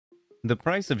The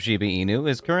price of Shiba Inu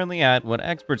is currently at what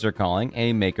experts are calling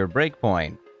a make-or-break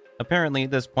point. Apparently,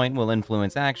 this point will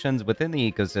influence actions within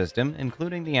the ecosystem,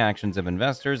 including the actions of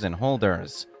investors and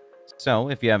holders. So,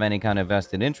 if you have any kind of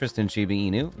vested interest in Shiba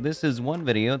Inu, this is one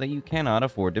video that you cannot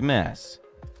afford to miss.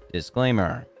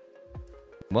 Disclaimer.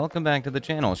 Welcome back to the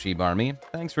channel, SHIB Army.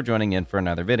 Thanks for joining in for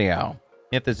another video.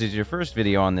 If this is your first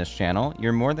video on this channel,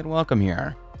 you're more than welcome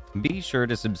here. Be sure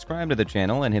to subscribe to the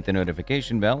channel and hit the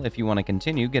notification bell if you want to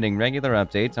continue getting regular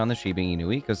updates on the Shiba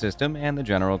Inu ecosystem and the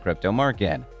general crypto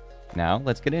market. Now,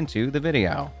 let's get into the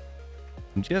video.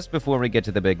 Just before we get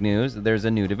to the big news, there's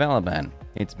a new development.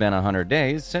 It's been 100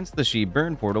 days since the SHIB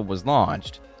burn portal was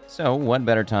launched, so what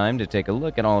better time to take a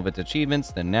look at all of its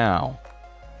achievements than now?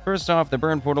 First off, the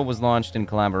burn portal was launched in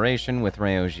collaboration with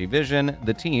Ryoshi Vision,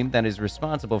 the team that is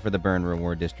responsible for the burn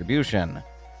reward distribution.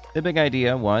 The big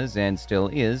idea was, and still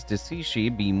is, to see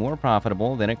SHIB be more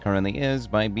profitable than it currently is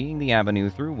by being the avenue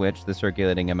through which the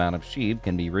circulating amount of SHIB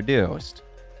can be reduced.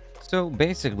 So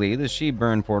basically, the SHIB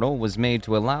burn portal was made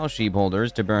to allow SHIB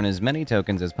holders to burn as many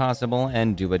tokens as possible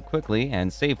and do it quickly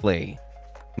and safely.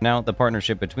 Now, the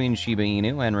partnership between Shiba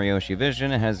Inu and Ryoshi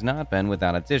Vision has not been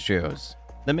without its issues.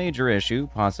 The major issue,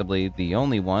 possibly the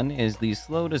only one, is the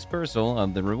slow dispersal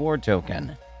of the reward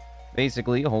token.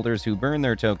 Basically, holders who burn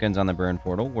their tokens on the burn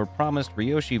portal were promised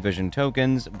Ryoshi Vision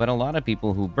tokens, but a lot of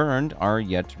people who burned are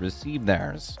yet to receive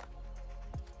theirs.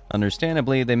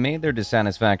 Understandably, they made their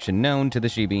dissatisfaction known to the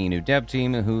Shiba Inu dev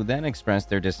team, who then expressed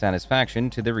their dissatisfaction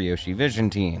to the Ryoshi Vision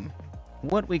team.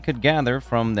 What we could gather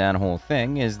from that whole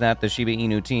thing is that the Shiba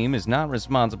Inu team is not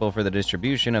responsible for the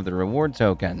distribution of the reward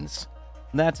tokens.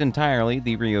 That's entirely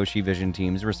the Ryoshi Vision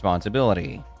team's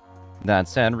responsibility. That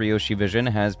said, Ryoshi Vision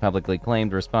has publicly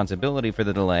claimed responsibility for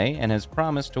the delay and has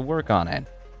promised to work on it.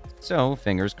 So,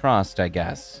 fingers crossed, I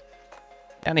guess.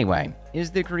 Anyway, is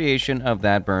the creation of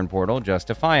that burn portal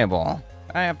justifiable?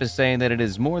 I have to say that it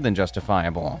is more than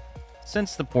justifiable.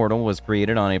 Since the portal was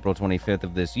created on April 25th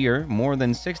of this year, more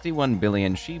than 61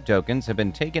 billion SHIB tokens have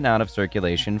been taken out of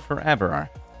circulation forever.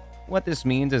 What this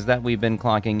means is that we've been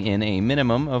clocking in a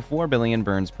minimum of 4 billion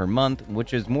burns per month,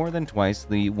 which is more than twice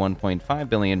the 1.5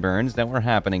 billion burns that were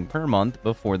happening per month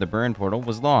before the burn portal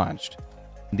was launched.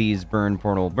 These burn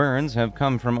portal burns have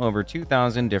come from over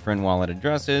 2,000 different wallet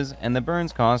addresses, and the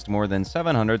burns cost more than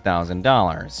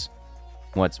 $700,000.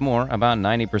 What's more, about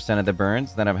 90% of the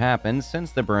burns that have happened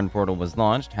since the burn portal was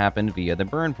launched happened via the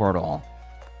burn portal.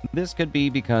 This could be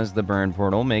because the burn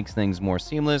portal makes things more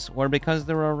seamless, or because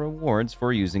there are rewards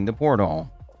for using the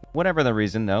portal. Whatever the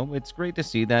reason though, it's great to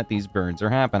see that these burns are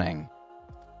happening.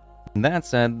 That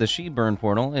said, the SHIB burn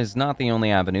portal is not the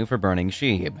only avenue for burning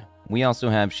SHIB. We also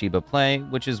have Shiba Play,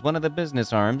 which is one of the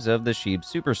business arms of the SHIB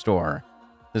Superstore.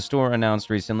 The store announced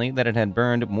recently that it had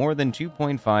burned more than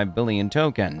 2.5 billion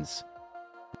tokens.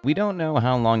 We don't know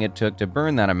how long it took to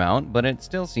burn that amount, but it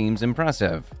still seems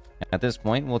impressive. At this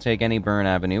point, we'll take any burn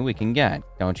avenue we can get,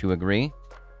 don't you agree?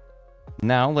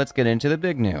 Now let's get into the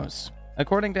big news.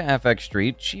 According to FX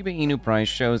Street, Shiba Inu price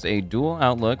shows a dual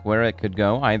outlook where it could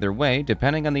go either way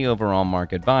depending on the overall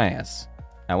market bias.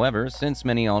 However, since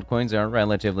many altcoins are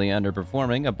relatively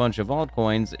underperforming a bunch of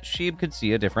altcoins, SHIB could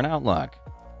see a different outlook.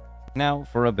 Now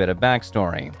for a bit of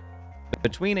backstory.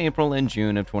 Between April and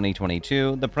June of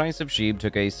 2022, the price of SHIB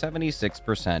took a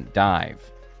 76%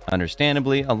 dive.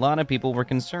 Understandably, a lot of people were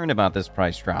concerned about this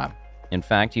price drop. In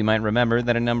fact, you might remember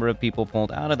that a number of people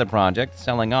pulled out of the project,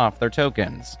 selling off their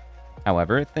tokens.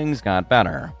 However, things got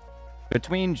better.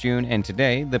 Between June and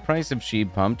today, the price of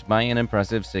SHIB pumped by an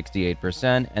impressive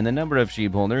 68%, and the number of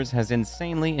SHIB holders has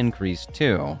insanely increased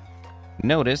too.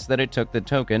 Notice that it took the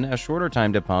token a shorter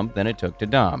time to pump than it took to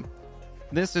dump.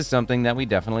 This is something that we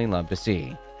definitely love to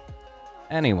see.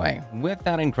 Anyway, with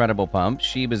that incredible pump,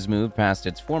 SHIB has moved past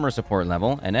its former support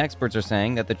level, and experts are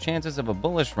saying that the chances of a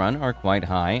bullish run are quite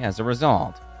high as a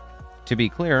result. To be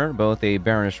clear, both a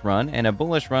bearish run and a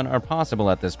bullish run are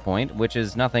possible at this point, which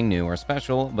is nothing new or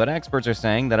special, but experts are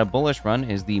saying that a bullish run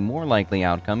is the more likely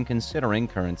outcome considering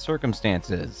current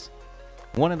circumstances.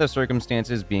 One of the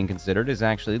circumstances being considered is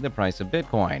actually the price of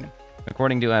Bitcoin.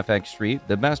 According to FX Street,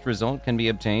 the best result can be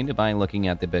obtained by looking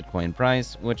at the Bitcoin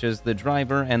price, which is the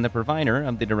driver and the provider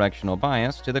of the directional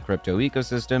bias to the crypto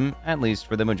ecosystem, at least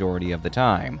for the majority of the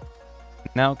time.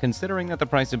 Now, considering that the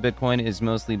price of Bitcoin is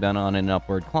mostly been on an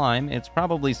upward climb, it's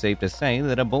probably safe to say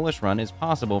that a bullish run is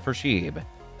possible for SHIB.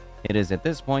 It is at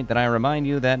this point that I remind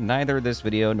you that neither this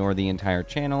video nor the entire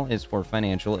channel is for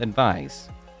financial advice.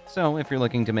 So, if you're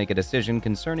looking to make a decision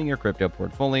concerning your crypto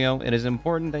portfolio, it is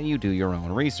important that you do your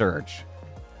own research.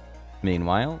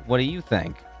 Meanwhile, what do you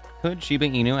think? Could Shiba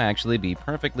Inu actually be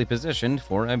perfectly positioned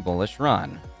for a bullish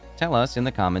run? Tell us in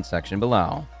the comments section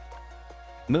below.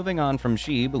 Moving on from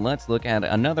SHIB, let's look at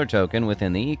another token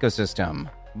within the ecosystem,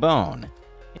 Bone.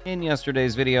 In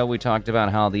yesterday's video, we talked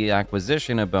about how the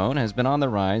acquisition of Bone has been on the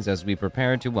rise as we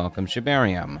prepare to welcome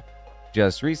Shibarium.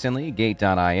 Just recently,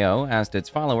 Gate.io asked its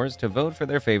followers to vote for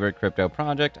their favorite crypto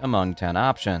project among 10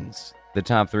 options. The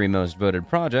top 3 most voted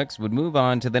projects would move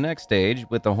on to the next stage,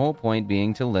 with the whole point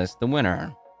being to list the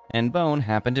winner. And Bone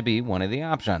happened to be one of the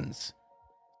options.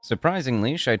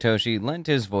 Surprisingly, Shytoshi lent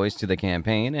his voice to the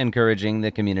campaign, encouraging the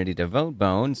community to vote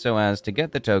Bone so as to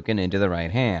get the token into the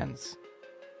right hands.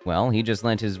 Well, he just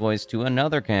lent his voice to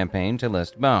another campaign to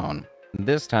list Bone.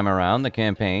 This time around, the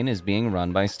campaign is being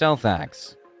run by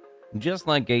StealthX. Just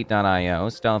like Gate.io,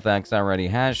 StealthX already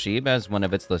has SHIB as one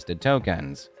of its listed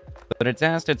tokens, but it's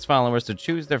asked its followers to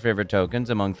choose their favorite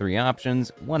tokens among 3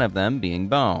 options, one of them being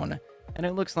Bone, and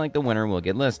it looks like the winner will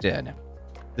get listed.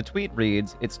 The tweet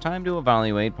reads, "It's time to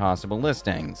evaluate possible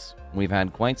listings. We've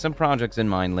had quite some projects in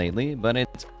mind lately, but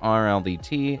it's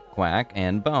RLVT, Quack,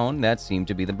 and Bone that seem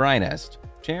to be the brightest.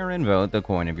 Share and vote the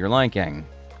coin of your liking.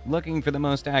 Looking for the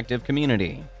most active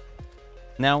community."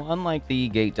 Now, unlike the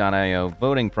Gate.io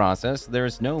voting process,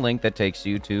 there's no link that takes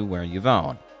you to where you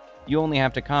vote. You only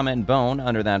have to comment Bone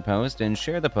under that post and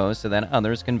share the post so that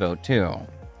others can vote too.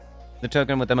 The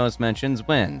token with the most mentions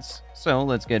wins, so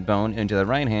let's get Bone into the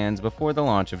right hands before the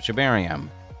launch of Shibarium.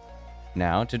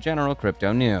 Now to general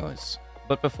crypto news.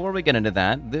 But before we get into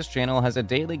that, this channel has a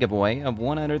daily giveaway of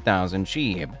 100,000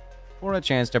 SHIB. For a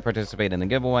chance to participate in the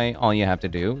giveaway, all you have to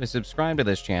do is subscribe to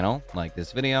this channel, like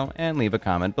this video, and leave a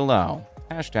comment below.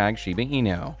 #Shiba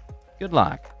Inu. Good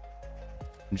luck.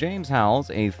 James Howells,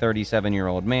 a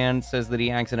 37-year-old man, says that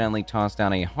he accidentally tossed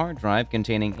down a hard drive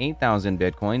containing 8,000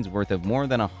 bitcoins worth of more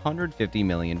than $150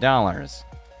 million.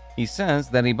 He says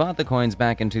that he bought the coins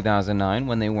back in 2009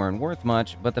 when they weren't worth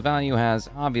much, but the value has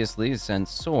obviously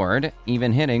since soared,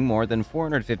 even hitting more than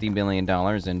 $450 million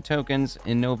in tokens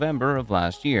in November of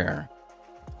last year.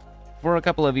 For a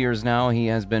couple of years now, he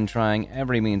has been trying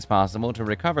every means possible to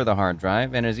recover the hard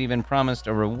drive and has even promised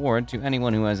a reward to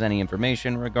anyone who has any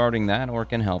information regarding that or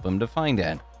can help him to find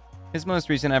it. His most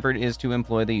recent effort is to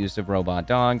employ the use of robot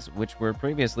dogs, which were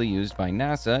previously used by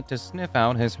NASA to sniff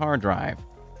out his hard drive.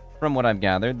 From what I've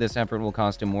gathered, this effort will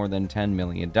cost him more than $10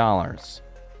 million.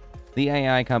 The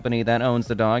AI company that owns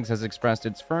the dogs has expressed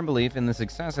its firm belief in the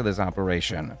success of this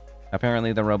operation.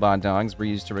 Apparently, the robot dogs were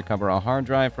used to recover a hard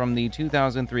drive from the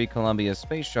 2003 Columbia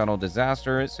Space Shuttle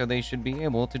disaster, so they should be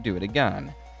able to do it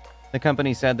again. The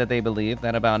company said that they believe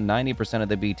that about 90% of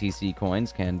the BTC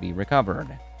coins can be recovered.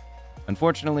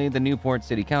 Unfortunately, the Newport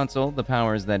City Council, the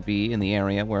powers that be in the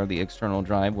area where the external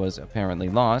drive was apparently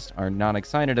lost, are not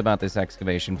excited about this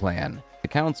excavation plan. The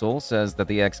council says that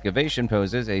the excavation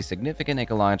poses a significant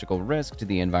ecological risk to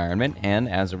the environment, and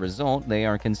as a result, they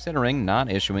are considering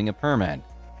not issuing a permit.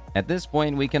 At this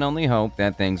point, we can only hope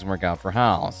that things work out for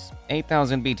Howells.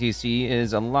 8,000 BTC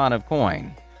is a lot of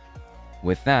coin.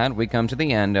 With that, we come to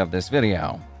the end of this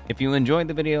video. If you enjoyed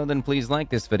the video, then please like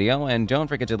this video and don't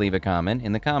forget to leave a comment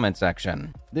in the comment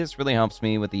section. This really helps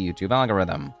me with the YouTube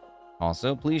algorithm.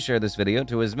 Also, please share this video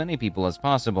to as many people as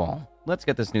possible. Let's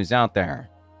get this news out there.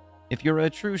 If you're a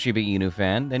true Shiba Inu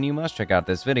fan, then you must check out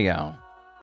this video.